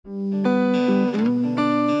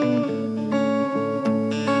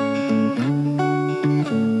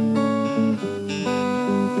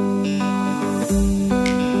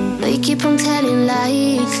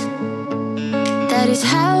is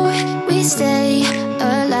how we stay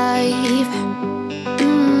alive.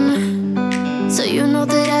 So you know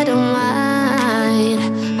that I don't mind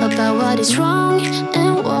about what is wrong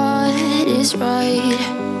and what is right.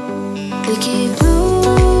 We keep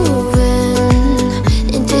moving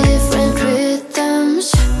in different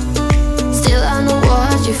rhythms. Still I know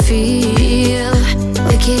what you feel.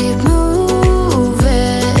 We keep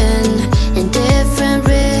moving in different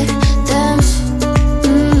rhythms.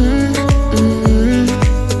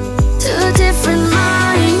 Two different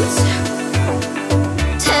minds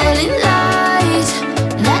telling lies.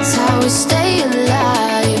 That's how we stay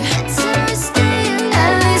alive.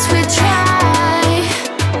 At least we try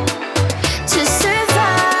to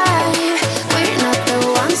survive. We're not the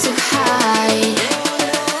ones who hide.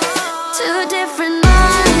 Two different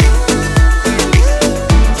minds.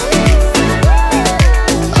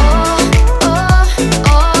 Oh, oh,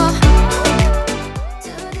 oh.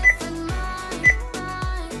 Two different minds.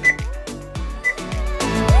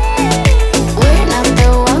 We're not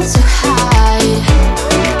the ones who hide.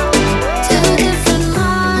 Two different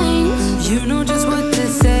minds. You know just what to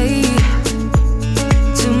say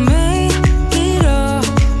to make it all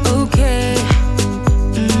okay.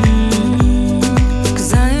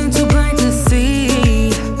 'Cause I am too blind to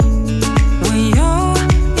see when you're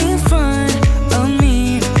in front of me.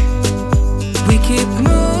 We keep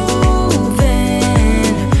moving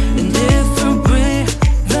in different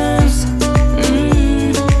rhythms.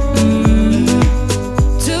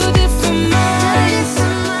 Two different minds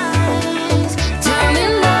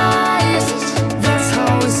telling lies. That's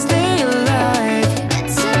how we stay alive.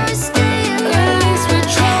 At least we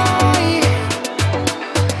try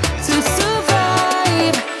to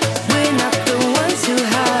survive. We're not the ones who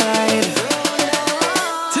hide.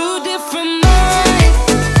 Two different minds.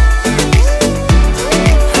 Two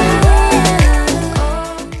different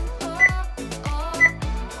minds.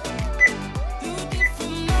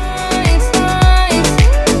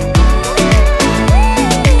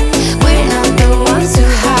 We're not the ones who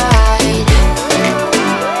hide.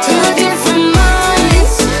 Two different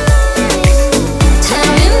minds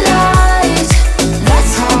telling lies.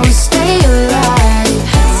 That's how we stay alive.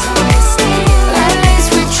 At least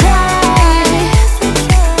we try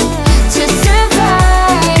to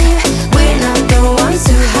survive. We're not the ones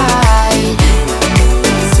who hide.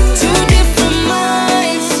 Two different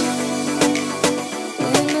minds.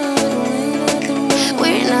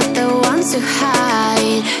 We're not the ones who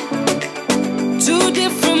hide. Two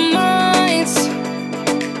different minds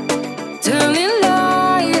telling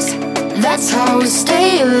lies. That's how we stay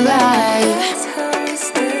alive.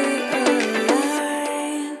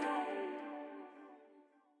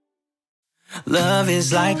 Love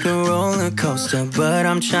is like a roller coaster, but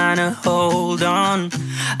I'm trying to hold on.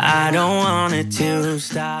 I don't want it to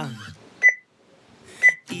stop.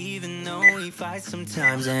 Even though we fight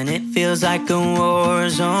sometimes and it feels like a war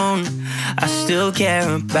zone, I still care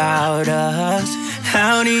about us.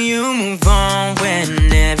 How do you move on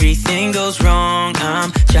when everything goes wrong?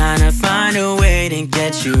 I'm trying to find a way to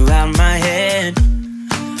get you out my head.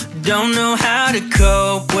 Don't know how to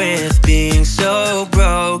cope with being so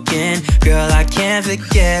broken. Girl, I can't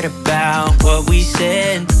forget about what we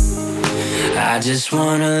said. I just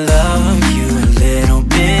wanna love you a little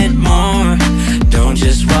bit more. Don't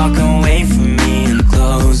just walk away from me and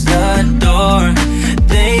close the door.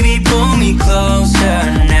 Baby, pull me closer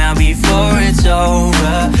now before it's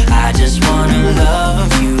over. I just wanna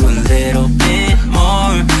love you a little bit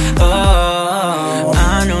more. Oh,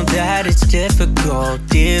 I know that it's difficult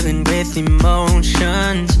dealing with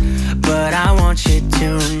emotions, but I want you to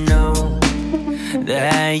know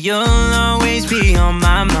that you'll always be on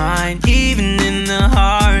my mind, even in the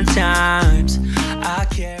hard times. I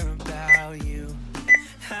care about you.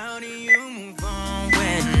 How do you move on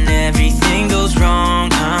when everything goes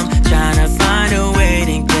wrong? I'm trying to find a way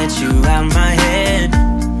to get you out my head.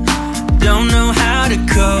 Don't know how to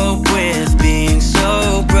cope with being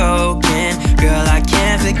so broken. Girl, I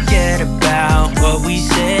can't forget about what we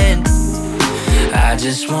said. I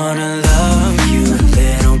just wanna love you a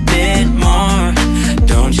little bit more.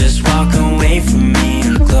 Don't just walk away from me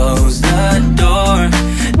and close the door.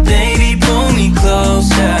 Baby, pull me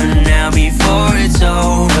closer now before it's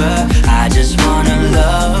over. I just wanna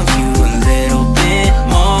love you a little bit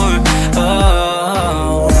more.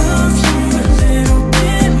 Oh, love you a little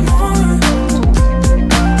bit more.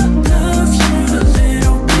 Love you a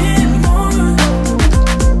little bit more.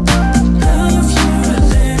 Love you a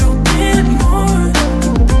little bit more.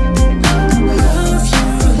 Love you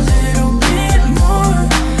a little bit more.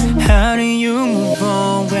 How do you move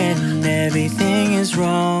on when everything is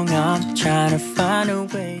wrong? I'm trying to find a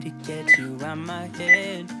way to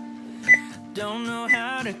Don't know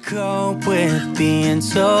how to cope with being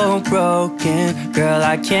so broken. Girl,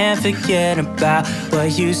 I can't forget about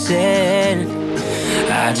what you said.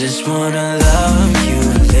 I just wanna love you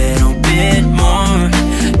a little bit more.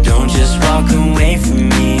 Don't just walk away from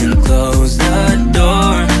me and close the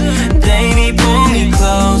door. Baby, pull me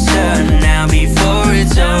closer now before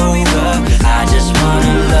it's over. I just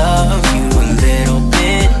wanna love you a little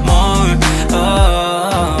bit more.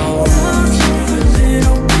 Oh, love you a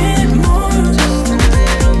little bit more. Just a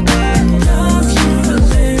little bit. Love you a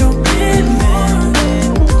little bit more.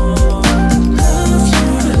 Love you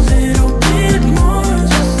a little bit more.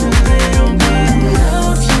 Just a little bit.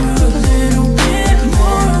 Love you a little bit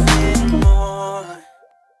more.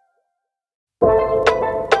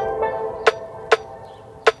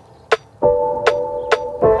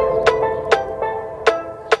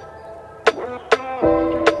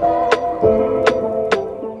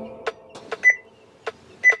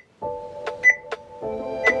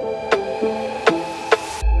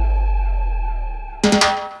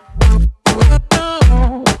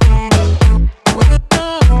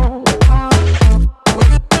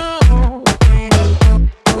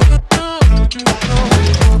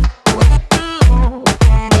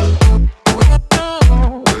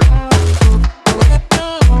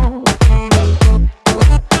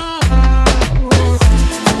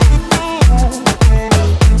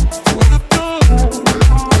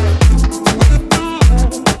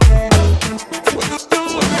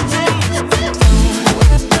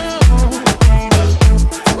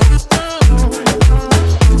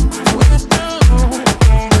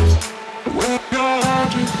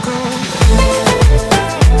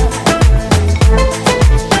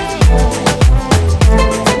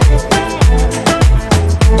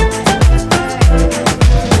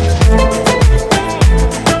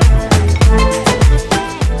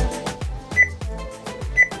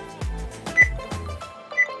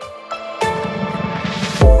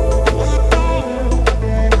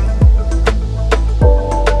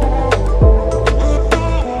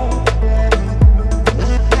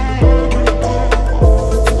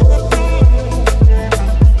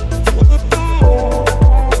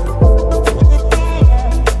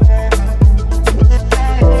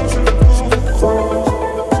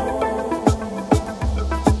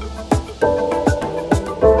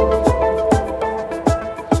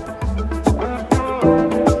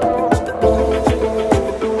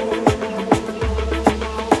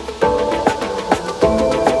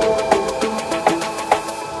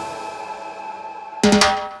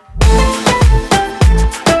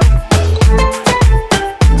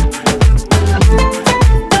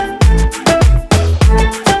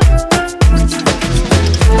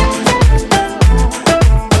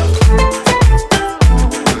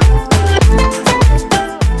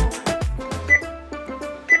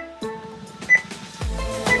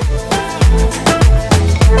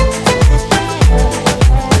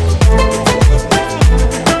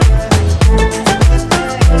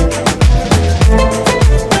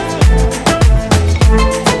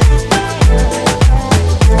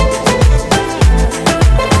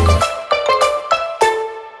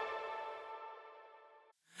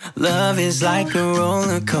 Love is like a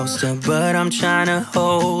roller coaster, but I'm trying to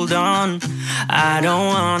hold on. I don't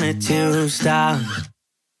want it to stop.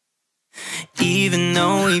 Even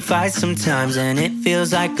though we fight sometimes and it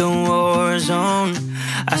feels like a war zone,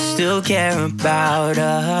 I still care about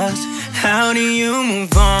us. How do you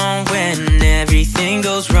move on when everything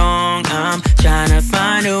goes wrong? I'm trying to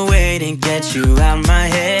find a way to get you out my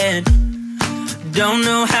head. Don't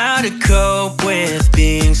know how to cope with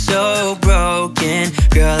being so broken.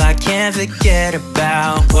 Girl, I can't forget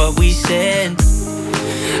about what we said.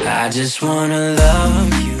 I just wanna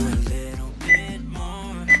love you a little bit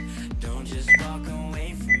more. Don't just walk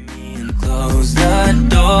away from me and close the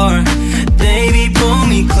door. Baby, pull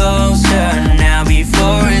me closer now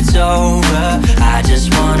before it's over. I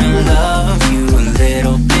just wanna love you a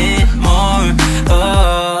little bit more.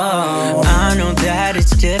 Oh, I know that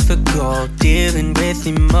it's difficult dealing with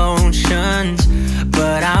emotions,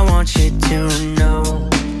 but I want you to know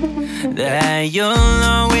that you'll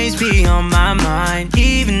always be on my mind.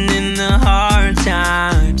 Even in the hard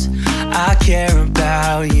times, I care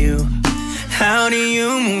about you. How do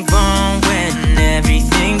you move on when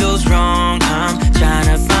everything goes wrong? I'm trying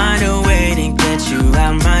to find a way to get you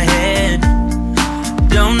out my head.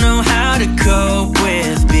 Don't know how to cope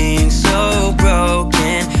with being so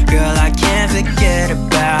broken. Girl, I can't forget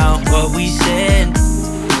about what we said.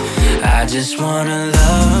 I just wanna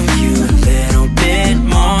love you a little